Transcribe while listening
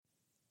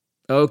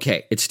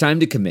Okay, it's time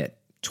to commit.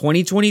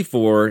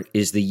 2024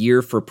 is the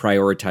year for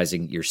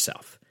prioritizing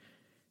yourself.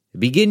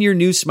 Begin your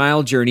new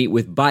smile journey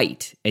with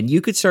Byte, and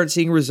you could start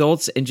seeing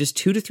results in just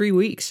 2 to 3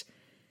 weeks.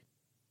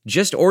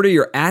 Just order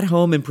your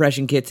at-home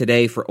impression kit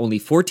today for only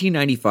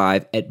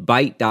 $14.95 at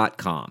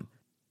Byte.com.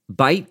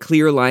 Byte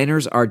clear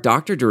liners are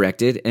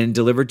doctor-directed and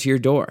delivered to your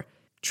door.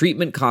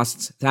 Treatment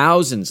costs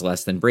thousands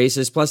less than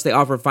braces, plus they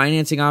offer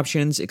financing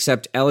options,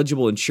 accept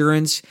eligible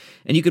insurance,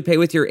 and you could pay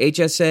with your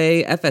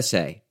HSA,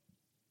 FSA.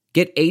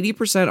 Get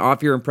 80%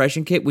 off your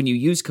impression kit when you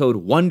use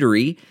code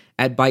WONDERY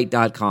at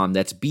Byte.com.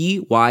 That's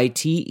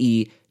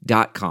BYTE.com.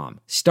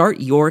 Start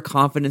your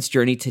confidence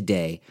journey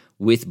today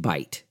with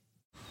Byte.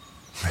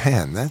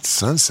 Man, that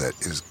sunset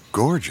is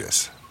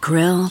gorgeous.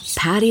 Grill,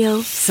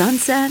 patio,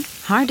 sunset.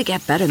 Hard to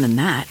get better than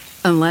that.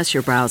 Unless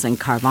you're browsing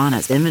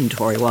Carvana's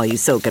inventory while you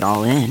soak it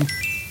all in.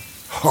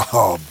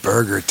 Oh,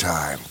 burger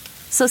time.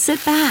 So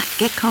sit back,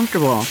 get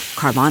comfortable.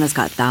 Carvana's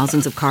got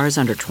thousands of cars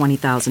under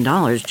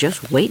 $20,000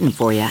 just waiting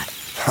for you.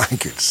 I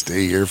could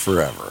stay here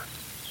forever.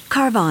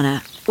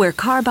 Carvana, where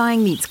car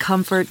buying meets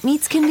comfort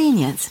meets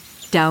convenience.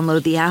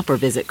 Download the app or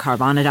visit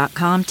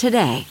Carvana.com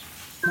today.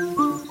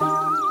 You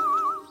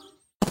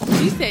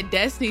said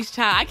Destiny's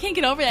Child. I can't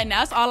get over that now.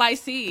 That's all I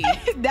see.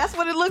 That's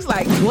what it looks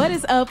like. What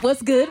is up?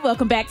 What's good?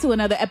 Welcome back to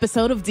another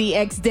episode of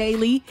DX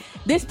Daily.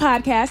 This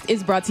podcast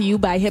is brought to you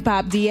by Hip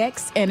Hop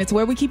DX, and it's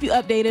where we keep you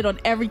updated on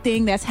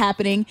everything that's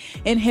happening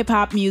in hip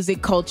hop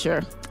music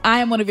culture. I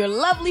am one of your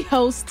lovely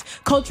hosts,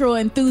 cultural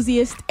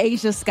enthusiast,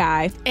 Asia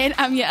Sky. And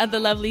I'm your other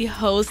lovely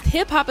host,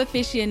 hip-hop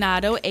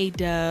aficionado,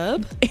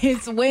 A-Dub.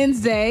 It's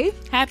Wednesday.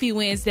 Happy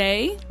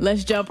Wednesday.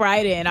 Let's jump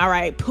right in. All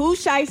right. Pooh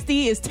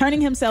Shiesty is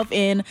turning himself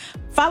in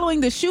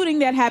following the shooting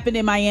that happened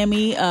in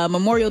Miami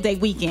Memorial Day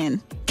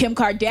weekend. Kim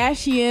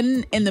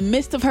Kardashian, in the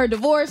midst of her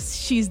divorce,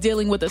 she's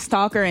dealing with a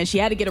stalker and she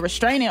had to get a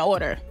restraining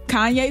order.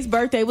 Kanye's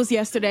birthday was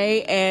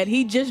yesterday and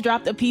he just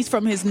dropped a piece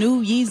from his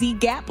new Yeezy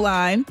Gap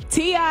line.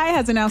 T.I.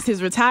 has announced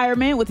his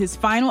retirement with his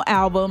final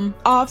album.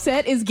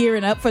 Offset is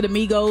gearing up for the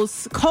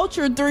Migos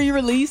Culture 3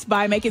 release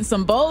by making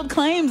some bold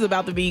claims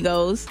about the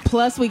Migos.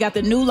 Plus, we got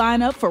the new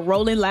lineup for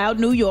Rolling Loud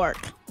New York.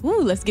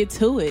 Ooh, let's get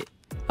to it.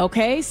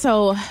 Okay,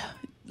 so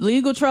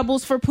legal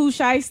troubles for Pooh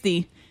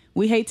Shiesty.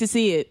 We hate to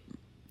see it.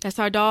 That's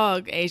our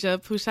dog,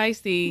 Asia, Pooh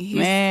Shiesty.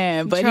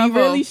 Man, but he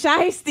really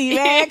shiesty,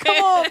 man. Come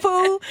on,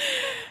 Pooh.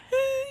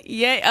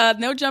 Yeah,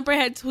 No Jumper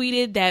had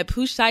tweeted that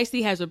Pooh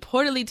Shiesty has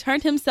reportedly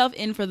turned himself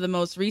in for the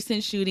most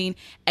recent shooting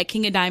at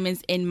King of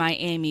Diamonds in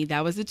Miami.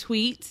 That was a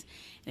tweet.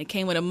 And it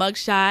came with a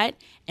mugshot.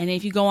 And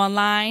if you go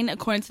online,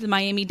 according to the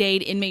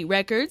Miami-Dade inmate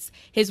records,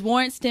 his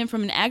warrant stemmed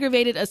from an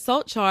aggravated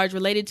assault charge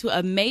related to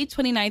a May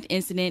 29th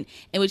incident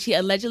in which he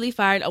allegedly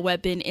fired a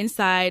weapon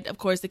inside, of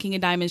course, the King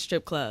of Diamonds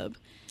strip club.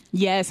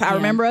 Yes, I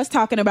remember us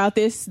talking about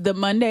this the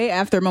Monday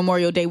after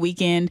Memorial Day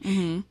weekend,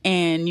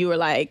 and you were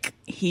like,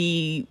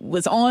 he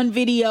was on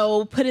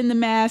video, putting the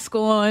mask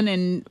on,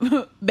 and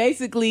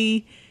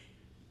basically...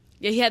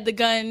 Yeah, he had the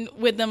gun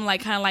with him,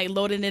 like kind of like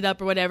loading it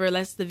up or whatever.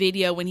 That's the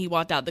video when he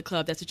walked out the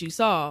club. That's what you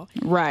saw.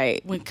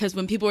 Right. Because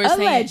when people were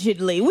saying...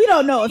 Allegedly. We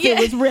don't know if it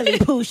was really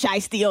Pooh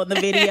Shiesty on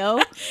the video.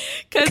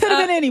 Could have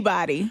been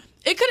anybody.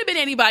 It could have been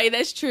anybody,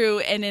 that's true.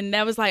 And then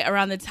that was like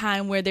around the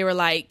time where they were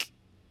like,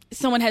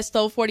 someone had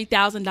stole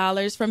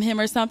 $40,000 from him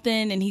or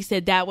something, and he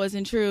said that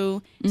wasn't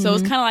true. So it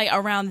was kind of like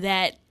around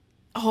that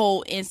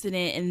whole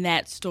incident and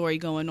that story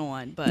going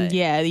on. But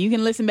yeah, you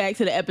can listen back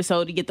to the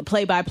episode to get the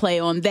play-by-play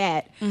on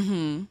that.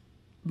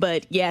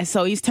 But yeah,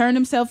 so he's turned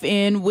himself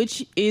in,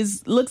 which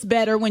looks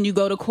better when you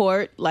go to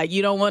court. Like,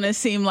 you don't want to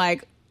seem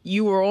like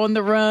you were on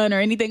the run or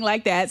anything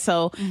like that.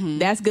 So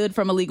that's good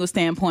from a legal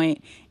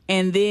standpoint.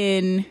 And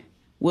then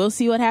we'll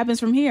see what happens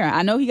from here.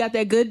 I know he got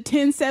that good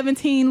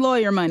 1017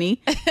 lawyer money.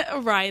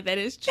 Right, that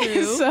is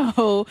true.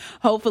 So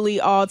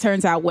hopefully all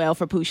turns out well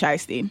for Pooh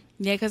Shiesty.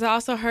 Yeah, because I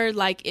also heard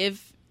like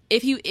if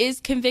he is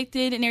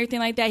convicted and everything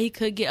like that, he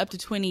could get up to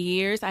 20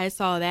 years. I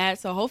saw that.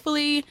 So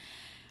hopefully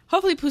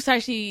Pooh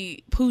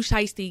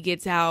Shiesty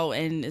gets out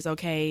and is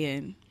okay.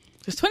 And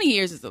because 20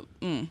 years is a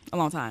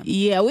long time.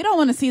 Yeah, we don't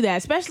want to see that,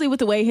 especially with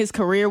the way his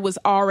career was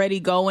already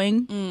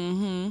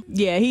going.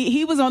 Yeah,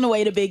 he was on the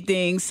way to big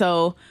things.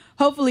 So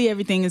hopefully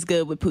everything is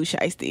good with Pooh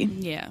Shiesty.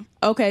 Yeah.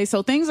 Okay,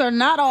 so things are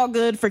not all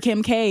good for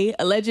Kim K.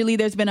 Allegedly,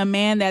 there's been a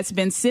man that's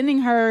been sending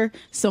her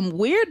some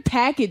weird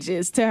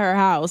packages to her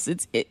house.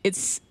 It's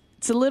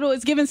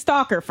giving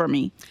stalker for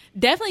me.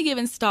 Definitely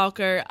giving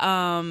stalker.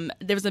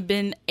 There's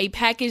been a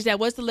package that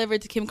was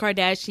delivered to Kim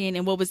Kardashian,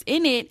 and what was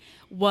in it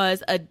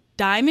was a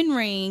diamond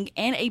ring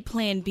and a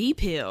Plan B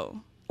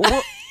pill.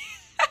 What?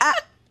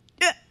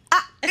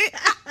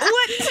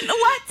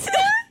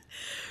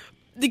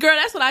 The girl,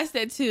 that's what I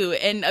said too.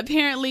 And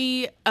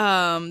apparently,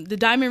 the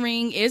diamond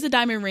ring is a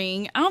diamond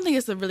ring. I don't think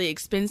it's a really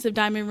expensive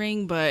diamond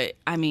ring, but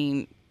I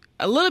mean,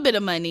 a little bit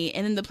of money.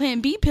 And then the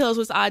Plan B pills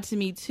was odd to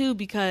me too,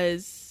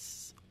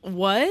 because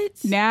what?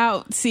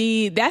 Now,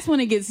 see, that's when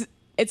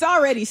it's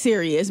already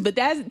serious, but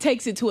that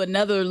takes it to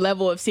another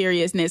level of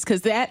seriousness,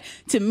 because that,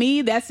 to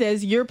me, that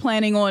says you're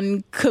planning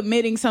on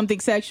committing something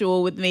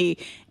sexual with me,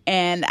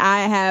 and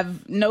I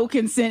have no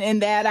consent in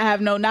that. I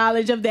have no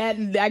knowledge of that.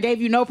 And I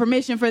gave you no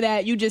permission for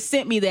that. You just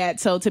sent me that.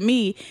 So to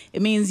me,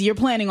 it means you're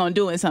planning on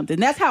doing something.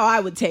 That's how I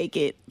would take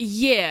it.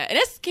 Yeah, and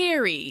that's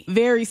scary.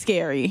 Very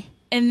scary.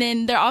 And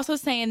then they're also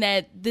saying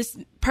that this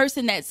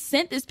person that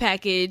sent this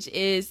package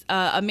is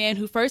a man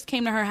who first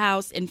came to her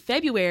house in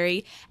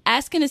February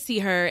asking to see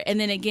her. And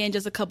then again,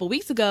 just a couple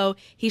weeks ago,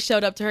 he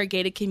showed up to her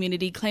gated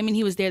community claiming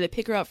he was there to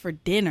pick her up for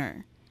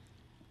dinner.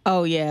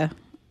 Oh, yeah.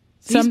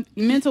 Some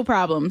mental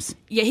problems.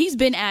 Yeah, he's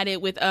been at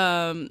it with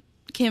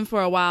Kim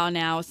for a while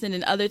now,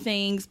 sending other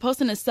things,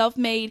 posting a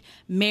self-made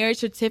marriage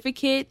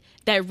certificate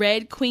that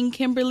read, Queen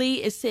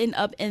Kimberly is sitting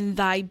up in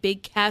thy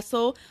big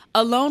castle,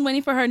 alone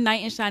waiting for her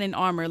knight in shining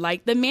armor.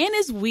 Like, the man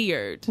is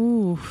weird.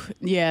 Ooh,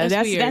 yeah,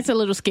 weird. That's a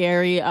little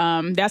scary.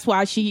 That's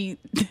why she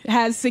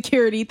has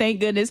security, thank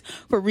goodness,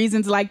 for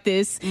reasons like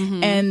this.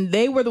 Mm-hmm. And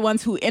they were the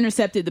ones who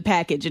intercepted the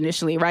package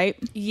initially, right?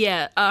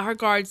 Yeah, her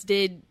guards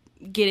did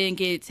get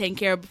it taken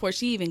care of before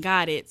she even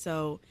got it,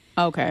 so...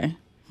 Okay.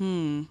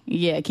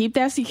 Yeah, keep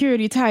that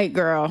security tight,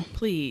 girl.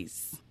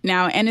 Please.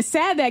 Now, and it's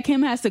sad that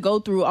Kim has to go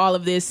through all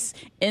of this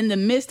in the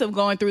midst of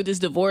going through this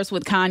divorce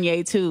with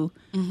Kanye, too.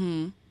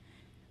 Mm-hmm.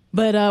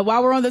 But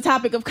while we're on the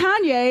topic of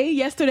Kanye,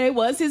 yesterday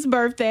was his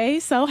birthday.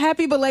 So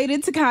happy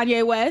belated to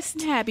Kanye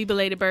West. Happy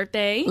belated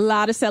birthday. A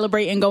lot of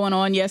celebrating going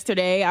on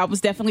yesterday. I was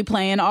definitely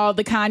playing all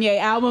the Kanye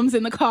albums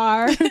in the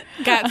car.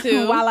 Got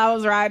to. While I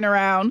was riding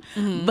around.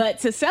 Mm-hmm. But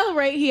to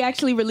celebrate, he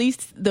actually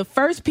released the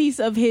first piece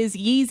of his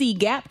Yeezy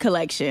Gap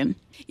collection.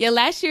 Yeah,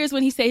 last year is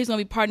when he said he was going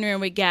to be partnering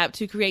with Gap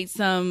to create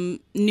some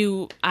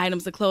new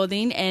items of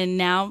clothing. And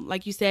now,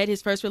 like you said,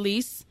 his first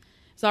release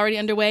is already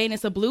underway. And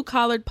it's a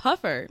blue-collared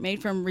puffer made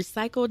from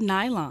recycled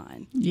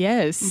nylon.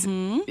 Yes.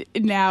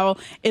 Mm-hmm. Now,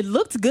 it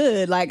looked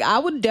good. Like, I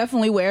would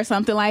definitely wear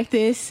something like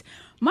this.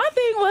 My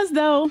thing was,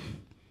 though,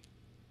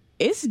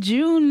 it's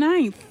June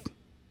 9th.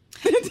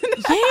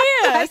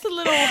 Yeah, it's a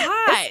little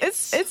hot.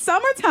 It's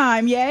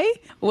summertime, yay.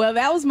 Well,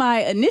 that was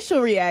my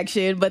initial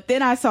reaction, but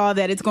then I saw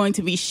that it's going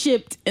to be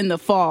shipped in the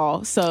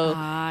fall. So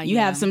you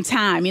have some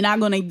time. You're not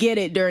going to get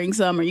it during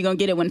summer. You're going to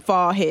get it when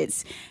fall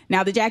hits.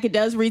 Now, the jacket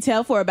does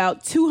retail for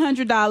about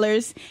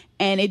 $200,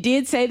 and it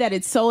did say that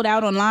it's sold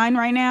out online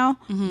right now,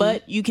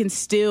 but you can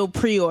still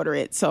pre-order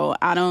it. So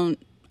I'm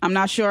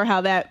not sure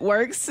how that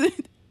works.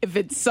 If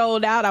it's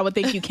sold out, I would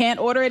think you can't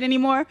order it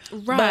anymore.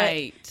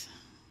 Right. But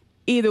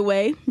either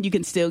way, you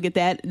can still get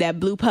that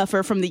blue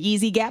puffer from the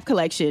Yeezy Gap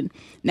collection.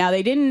 Now,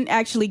 they didn't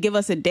actually give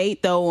us a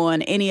date, though,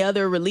 on any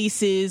other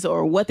releases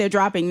or what they're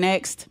dropping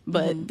next,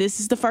 but this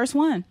is the first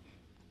one.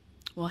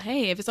 Well,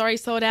 hey, if it's already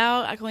sold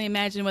out, I can only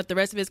imagine what the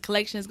rest of his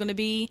collection is going to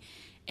be.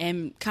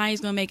 And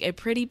Kanye's going to make a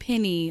pretty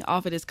penny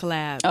off of this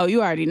collab. Oh,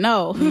 you already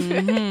know.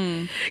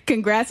 Mm-hmm.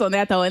 Congrats on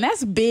that, though. And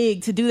that's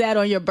big to do that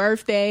on your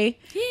birthday.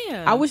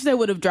 Yeah. I wish they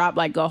would have dropped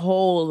like a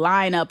whole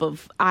lineup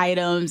of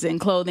items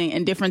and clothing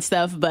and different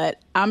stuff. But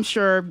I'm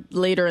sure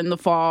later in the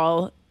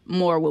fall,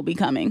 more will be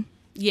coming.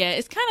 Yeah,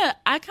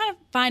 I kind of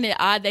find it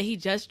odd that he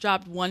just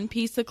dropped one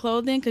piece of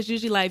clothing. Because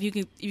usually, like,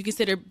 you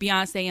consider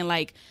Beyonce and,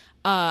 like,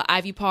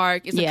 Ivy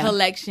Park is a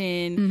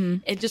collection. Mm-hmm.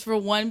 And just for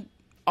one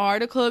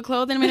article of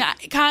clothing. I mean,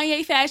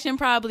 Kanye fashion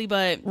probably,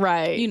 but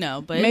right, you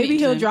know, but maybe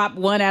he'll drop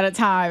one at a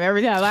time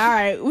every time. All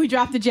right, we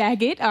dropped the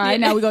jacket. All right,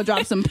 now we're gonna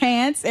drop some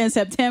pants in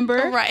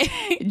September. Right,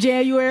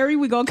 January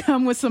we're gonna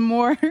come with some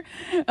more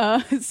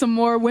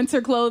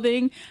winter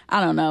clothing. I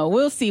don't know.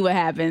 We'll see what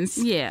happens.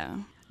 Yeah.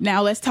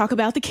 Now let's talk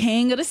about the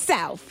King of the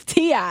South,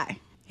 T.I.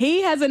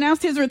 He has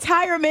announced his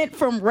retirement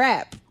from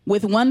rap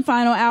with one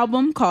final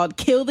album called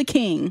Kill the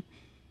King.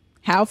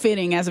 How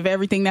fitting, as of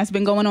everything that's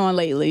been going on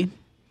lately.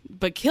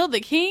 But Kill the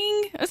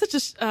King? That's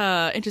such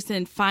a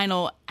interesting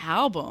final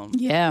album.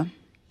 Yeah.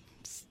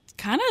 It's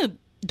kind of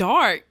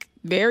dark.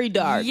 Very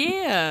dark.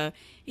 Yeah.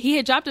 He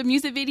had dropped a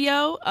music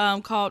video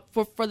called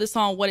for the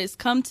song What It's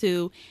Come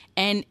To,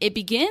 and it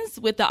begins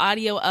with the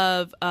audio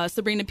of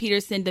Sabrina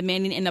Peterson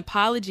demanding an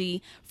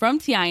apology from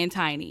T.I. and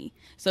Tiny.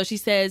 So she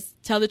says,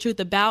 tell the truth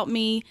about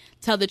me,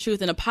 tell the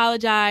truth and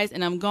apologize,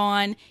 and I'm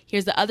gone.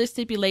 Here's the other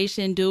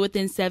stipulation, do it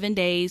within 7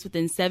 days.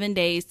 Within 7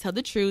 days, tell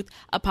the truth,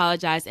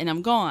 apologize, and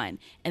I'm gone.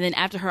 And then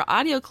after her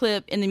audio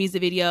clip in the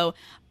music video,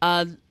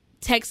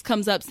 text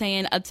comes up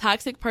saying a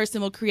toxic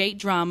person will create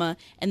drama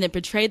and then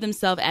portray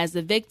themselves as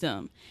the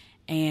victim.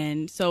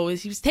 And so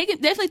he was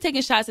definitely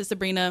taking shots at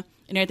Sabrina,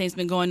 and everything's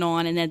been going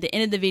on. And at the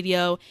end of the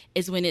video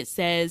is when it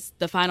says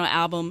the final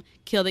album,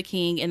 Kill the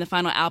King, and the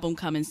final album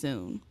coming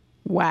soon.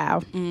 Wow.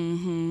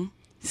 Mm-hmm.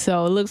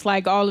 So it looks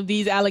like all of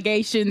these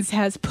allegations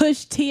has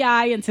pushed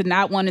T.I. into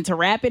not wanting to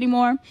rap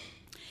anymore.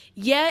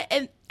 Yeah,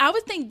 and I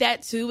would think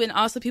that too. And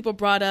also people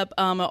brought up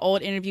an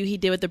old interview he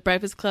did with The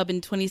Breakfast Club in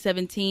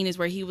 2017 is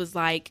where he was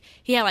like,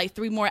 he had like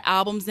 3 more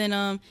albums in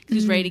him. He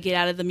was ready to get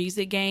out of the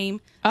music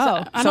game.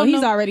 So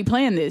he's already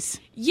playing this.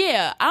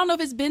 Yeah. I don't know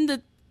if it's been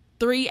the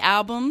 3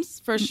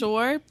 albums for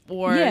sure.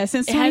 Or yeah,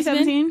 since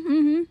 2017.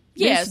 Mm-hmm.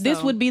 Yeah,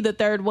 this would be the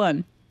 3rd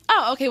one.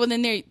 Oh, okay. Well,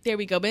 then there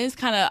we go. But it's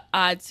kind of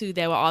odd, too,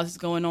 that with all this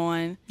going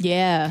on.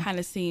 Yeah. Kind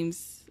of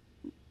seems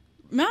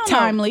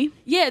timely.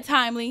 Yeah,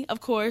 timely,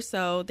 of course.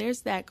 So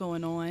there's that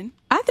going on.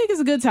 I think it's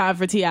a good time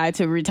for T.I.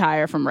 to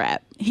retire from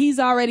rap. He's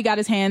already got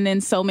his hand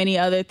in so many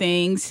other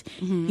things.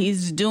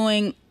 He's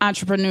doing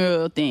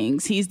entrepreneurial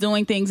things. He's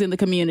doing things in the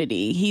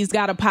community. He's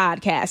got a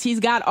podcast. He's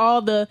got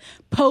all the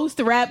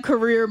post-rap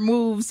career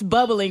moves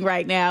bubbling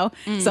right now.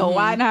 So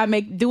why not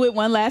do it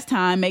one last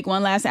time, make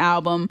one last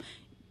album?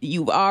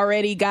 You've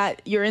already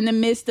you're in the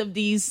midst of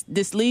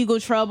this legal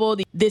trouble,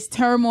 this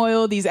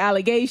turmoil, these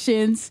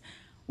allegations.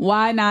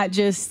 Why not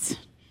just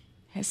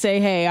say,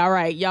 hey, all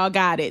right, y'all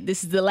got it.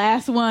 This is the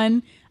last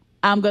one.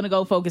 I'm going to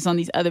go focus on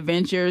these other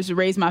ventures,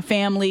 raise my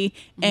family,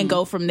 and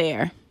go from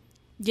there.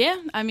 Yeah,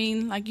 I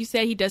mean, like you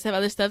said, he does have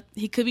other stuff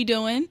he could be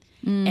doing.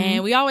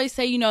 And we always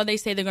say, they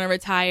say they're going to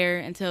retire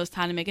until it's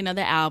time to make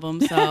another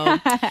album. So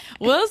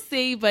we'll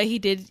see. But he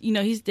did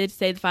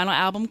say the final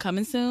album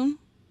coming soon.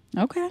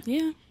 Okay.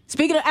 Yeah.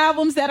 Speaking of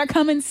albums that are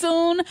coming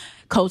soon,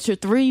 Culture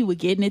 3, we're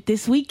getting it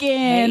this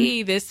weekend.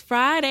 Hey, this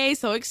Friday.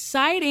 So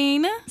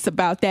exciting. It's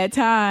about that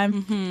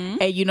time. And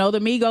the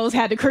Migos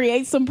had to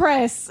create some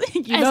press.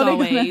 As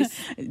always.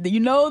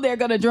 They're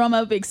going to drum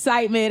up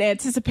excitement,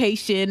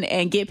 anticipation,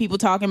 and get people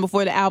talking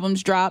before the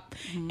albums drop.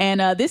 And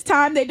this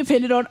time they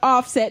depended on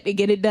Offset to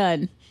get it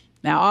done.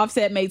 Now,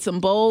 Offset made some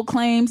bold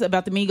claims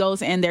about the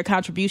Migos and their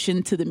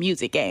contribution to the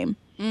music game.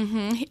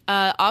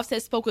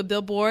 Offset spoke with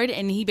Billboard,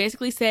 and he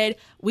basically said,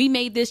 we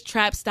made this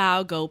trap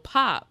style go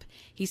pop.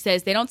 He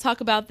says they don't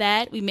talk about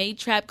that. We made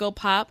trap go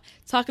pop,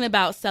 talking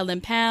about selling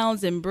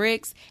pounds and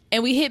bricks,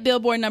 and we hit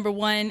Billboard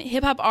 #1.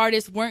 Hip-hop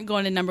artists weren't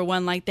going to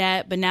 #1 like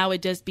that, but now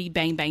it just be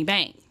bang, bang,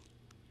 bang.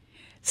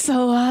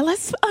 So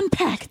let's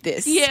unpack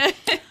this. Yeah.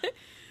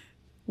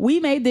 We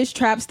made this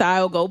trap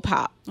style go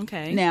pop.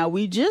 Okay. Now,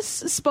 we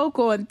just spoke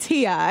on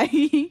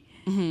T.I.,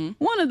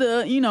 one of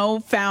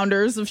the,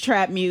 founders of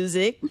trap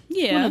music.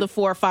 Yeah. One of the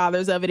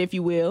forefathers of it, if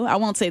you will. I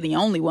won't say the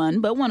only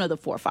one, but one of the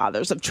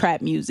forefathers of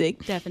trap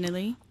music.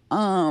 Definitely.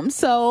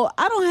 So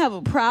I don't have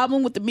a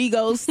problem with the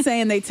Migos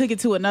saying they took it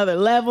to another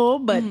level,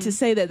 but to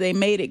say that they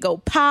made it go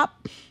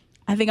pop,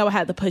 I think I would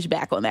have to push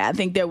back on that. I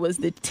think there was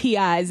the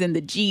T.I.s and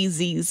the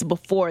Jeezys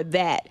before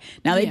that.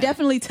 Now, they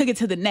definitely took it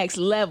to the next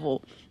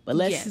level, but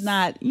let's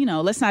not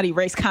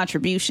erase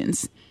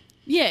contributions.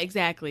 Yeah,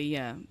 exactly.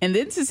 Yeah. And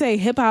then to say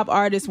hip hop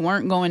artists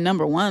weren't going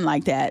 #1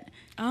 like that.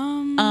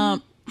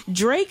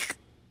 Drake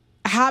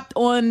hopped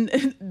on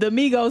the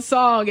Migos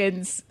song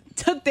and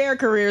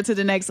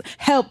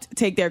helped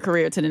take their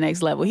career to the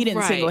next level. He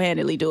didn't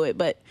single-handedly do it,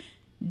 but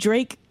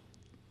Drake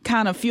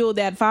kind of fueled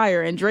that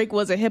fire, and Drake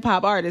was a hip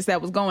hop artist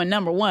that was going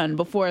 #1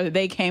 before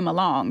they came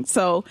along.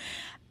 So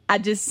I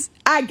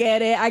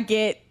get it. I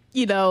get,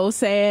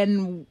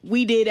 saying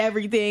we did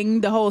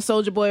everything, the whole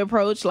Soulja Boy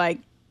approach, like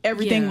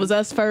everything was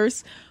us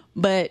first,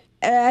 but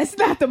it's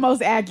not the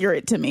most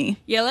accurate to me.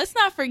 Yeah, let's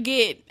not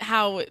forget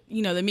how,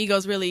 the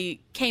Migos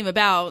really came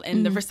about,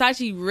 and the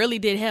Versace really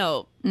did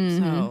help.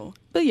 So,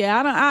 but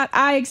yeah,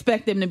 I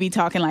expect them to be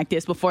talking like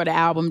this before the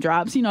album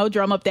drops.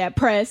 Drum up that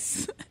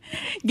press,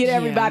 get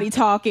everybody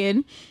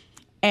talking.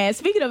 And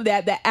speaking of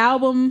that, the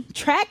album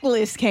track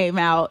list came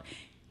out,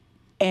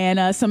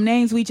 and some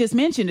names we just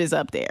mentioned is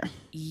up there.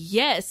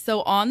 Yes.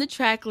 So on the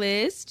track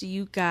list,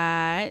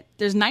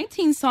 there's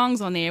 19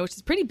 songs on there, which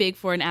is pretty big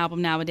for an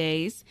album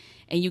nowadays.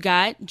 And you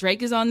got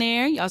Drake is on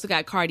there. You also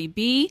got Cardi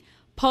B,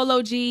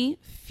 Polo G,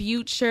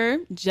 Future,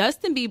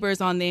 Justin Bieber is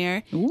on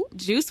there. Ooh.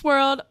 Juice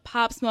WRLD,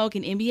 Pop Smoke,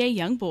 and NBA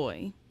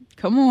YoungBoy.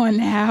 Come on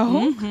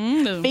now.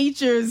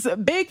 Features,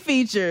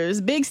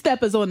 big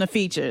steppers on the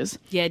features.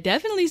 Yeah,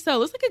 definitely so.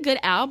 Looks like a good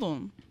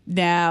album.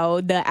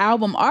 Now, the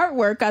album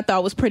artwork I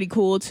thought was pretty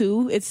cool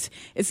too. It's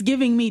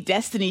giving me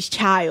Destiny's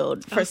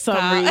Child for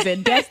some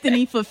reason.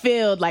 Destiny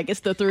Fulfilled, like it's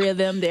the three of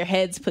them, their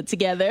heads put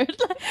together.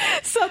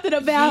 Something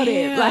about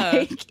it,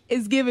 like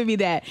it's giving me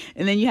that.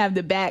 And then you have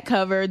the back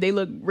cover. They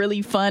look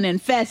really fun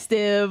and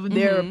festive.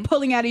 They're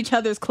pulling out each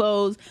other's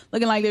clothes,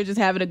 looking like they're just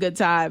having a good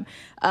time.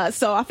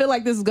 So I feel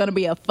like this is going to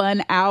be a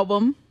fun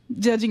album,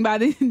 judging by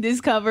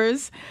these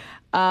covers.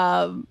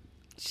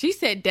 She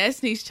said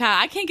Destiny's Child.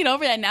 I can't get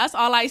over that now. That's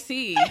all I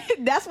see.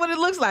 That's what it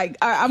looks like.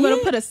 I'm going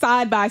to put a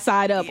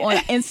side-by-side up on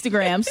an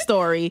Instagram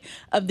story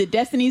of the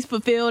Destiny's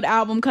Fulfilled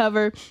album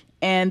cover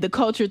and the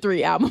Culture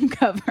 3 album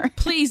cover.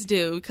 Please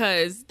do,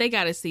 because they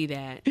got to see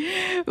that.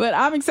 But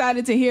I'm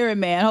excited to hear it,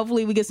 man.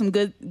 Hopefully we get some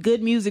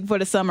good music for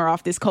the summer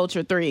off this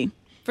Culture 3.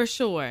 For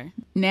sure.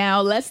 Now,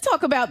 let's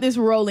talk about this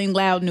Rolling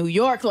Loud New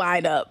York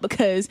lineup,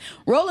 because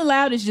Rolling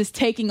Loud is just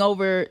taking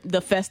over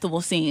the festival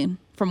scene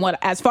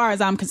as far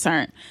as I'm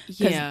concerned.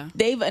 Yeah.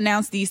 They've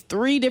announced these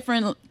 3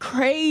 different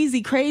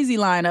crazy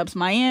lineups,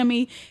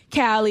 Miami,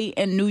 Cali,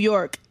 and New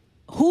York.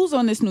 Who's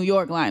on this New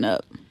York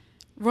lineup?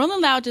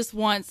 Rolling Loud just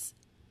wants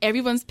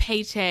everyone's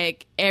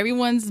paycheck,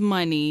 everyone's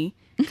money,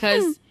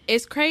 because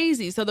it's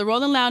crazy. So the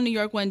Rolling Loud New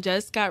York one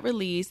just got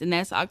released, and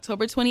that's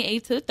October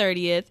 28th to the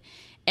 30th.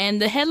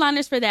 And the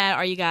headliners for that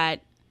are, you got,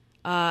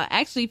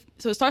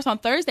 so it starts on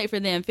Thursday for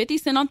them, 50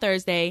 Cent on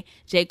Thursday,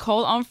 J.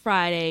 Cole on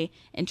Friday,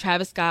 and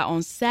Travis Scott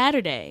on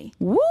Saturday.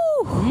 Woo!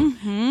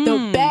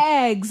 The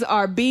bags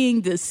are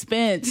being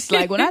dispensed.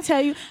 Like, when I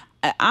tell you,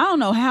 I don't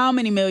know how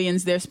many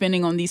millions they're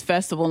spending on these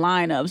festival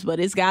lineups,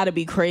 but it's got to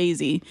be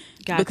crazy.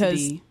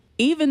 Because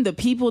even the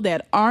people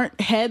that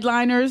aren't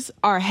headliners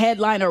are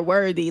headliner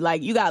worthy.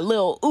 Like you got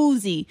Lil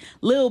Uzi,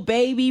 Lil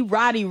Baby,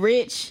 Roddy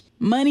Ricch,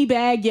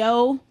 Moneybagg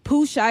Yo,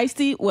 Pooh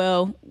Shiesty.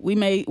 Well, we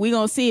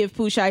gonna see if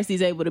Pooh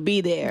Shiesty's able to be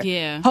there.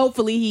 Yeah.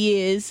 Hopefully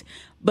he is.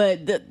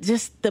 But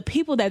just the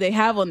people that they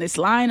have on this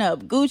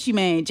lineup: Gucci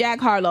Mane, Jack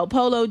Harlow,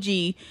 Polo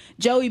G,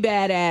 Joey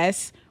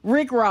Badass,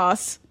 Rick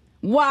Ross,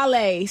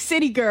 Wale,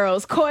 City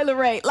Girls, Coi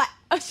Leray. Like,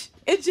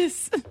 it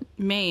just...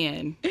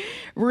 Man.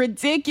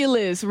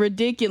 ridiculous.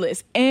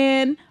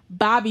 And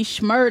Bobby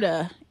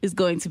Shmurda is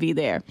going to be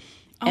there.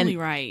 Only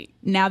right.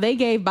 Now, they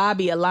gave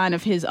Bobby a line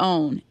of his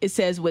own. It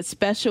says, with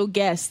special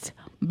guest,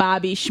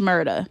 Bobby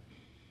Shmurda.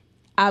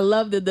 I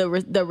love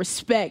the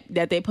respect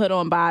that they put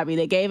on Bobby.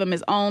 They gave him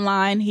his own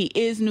line. He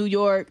is New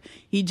York.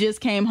 He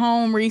just came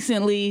home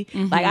recently.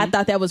 Mm-hmm. Like, I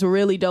thought that was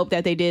really dope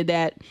that they did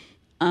that.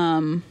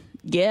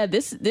 Yeah,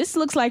 this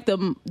looks like the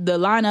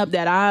lineup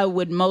that I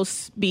would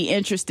most be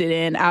interested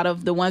in out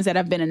of the ones that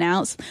have been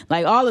announced.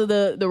 Like, all of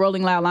the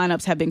Rolling Loud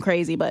lineups have been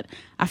crazy, but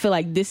I feel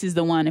like this is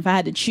the one. If I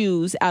had to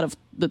choose out of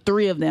the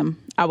three of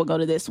them, I would go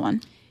to this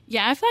one.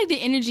 Yeah, I feel like the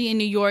energy in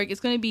New York is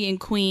going to be in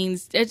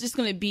Queens. It's just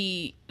going to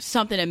be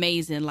something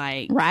amazing.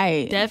 Like,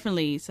 right.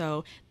 Definitely.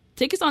 So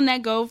tickets on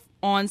that go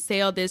on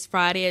sale this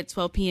Friday at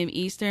 12 p.m.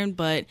 Eastern,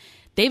 but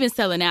they've been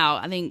selling out.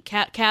 I think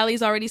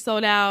Cali's already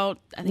sold out.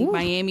 I think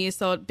Miami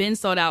is been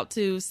sold out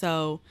too.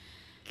 So,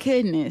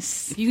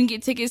 goodness, if you can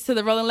get tickets to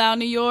the Rolling Loud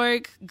New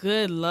York,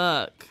 good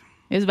luck.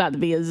 It's about to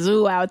be a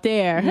zoo out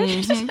there.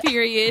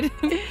 Period.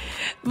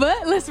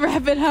 But let's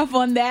wrap it up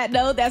on that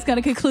note. That's going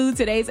to conclude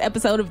today's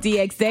episode of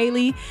DX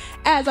Daily.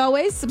 As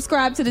always,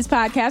 subscribe to this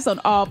podcast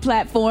on all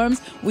platforms.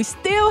 We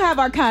still have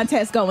our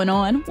contest going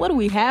on. What do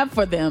we have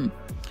for them?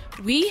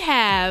 We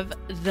have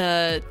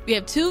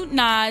two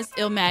Nas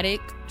Illmatic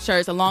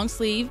shirts, a long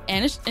sleeve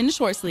and a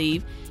short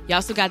sleeve. You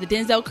also got the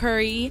Denzel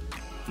Curry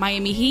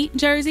Miami Heat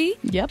jersey.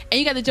 Yep. And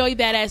you got the Joey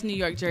Badass New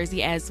York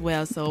jersey as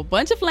well. So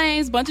bunch of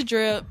flames, bunch of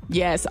drip.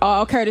 Yes,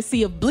 all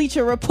courtesy of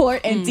Bleacher Report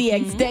and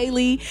DX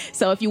Daily.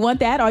 So if you want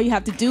that, all you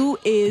have to do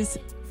is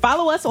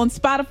follow us on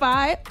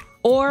Spotify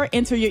or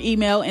enter your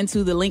email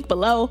into the link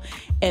below,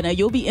 and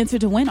you'll be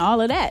entered to win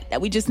all of that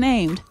we just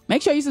named.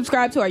 Make sure you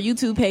subscribe to our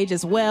YouTube page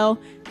as well,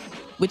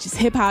 which is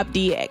Hip Hop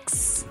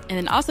DX. And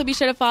then also be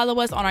sure to follow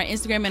us on our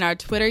Instagram and our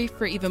Twitter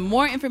for even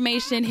more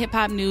information, hip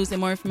hop news, and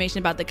more information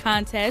about the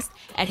contest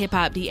at Hip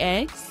Hop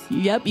DX.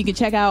 Yep, you can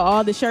check out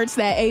all the shirts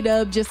that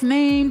A-Dub just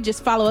named.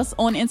 Just follow us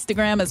on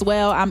Instagram as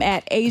well. I'm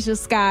at Asia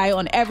Sky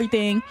on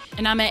everything.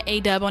 And I'm at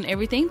A-Dub on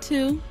everything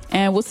too.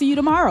 And we'll see you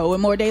tomorrow with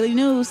more daily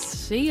news.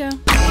 See ya.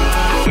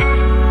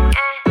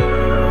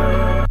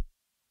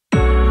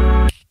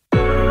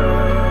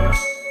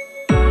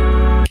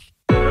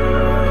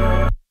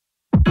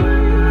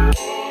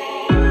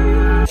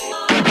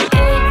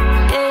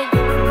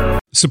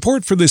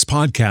 Support for this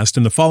podcast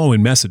and the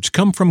following message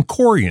come from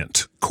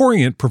Corient.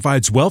 Corient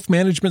provides wealth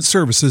management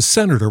services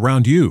centered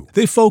around you.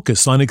 They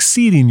focus on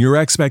exceeding your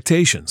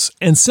expectations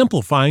and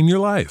simplifying your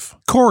life.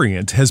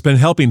 Corient has been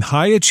helping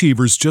high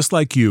achievers just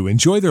like you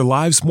enjoy their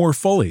lives more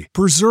fully,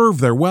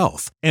 preserve their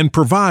wealth, and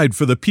provide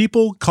for the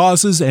people,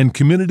 causes, and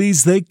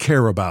communities they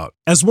care about.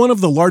 As one of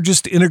the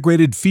largest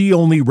integrated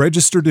fee-only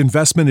registered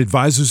investment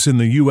advisors in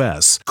the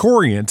U.S.,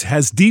 Corient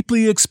has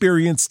deeply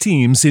experienced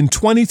teams in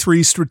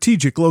 23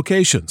 strategic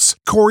locations.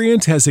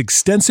 Corient has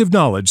extensive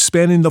knowledge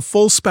spanning the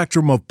full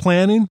spectrum of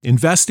planning,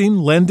 investing,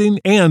 lending,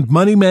 and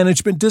money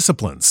management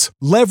disciplines.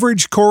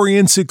 Leverage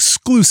Corient's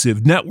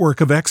exclusive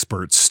network of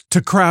experts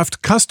to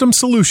craft custom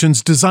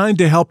solutions designed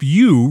to help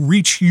you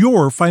reach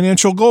your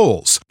financial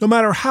goals, no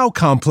matter how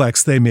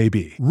complex they may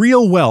be.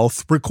 Real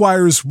wealth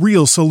requires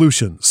real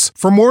solutions.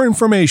 For more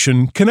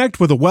information,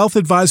 connect with a wealth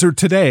advisor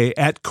today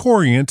at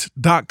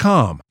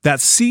Corient.com.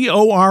 That's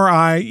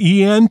Corient.com.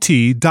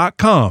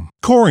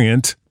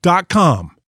 Corient.com.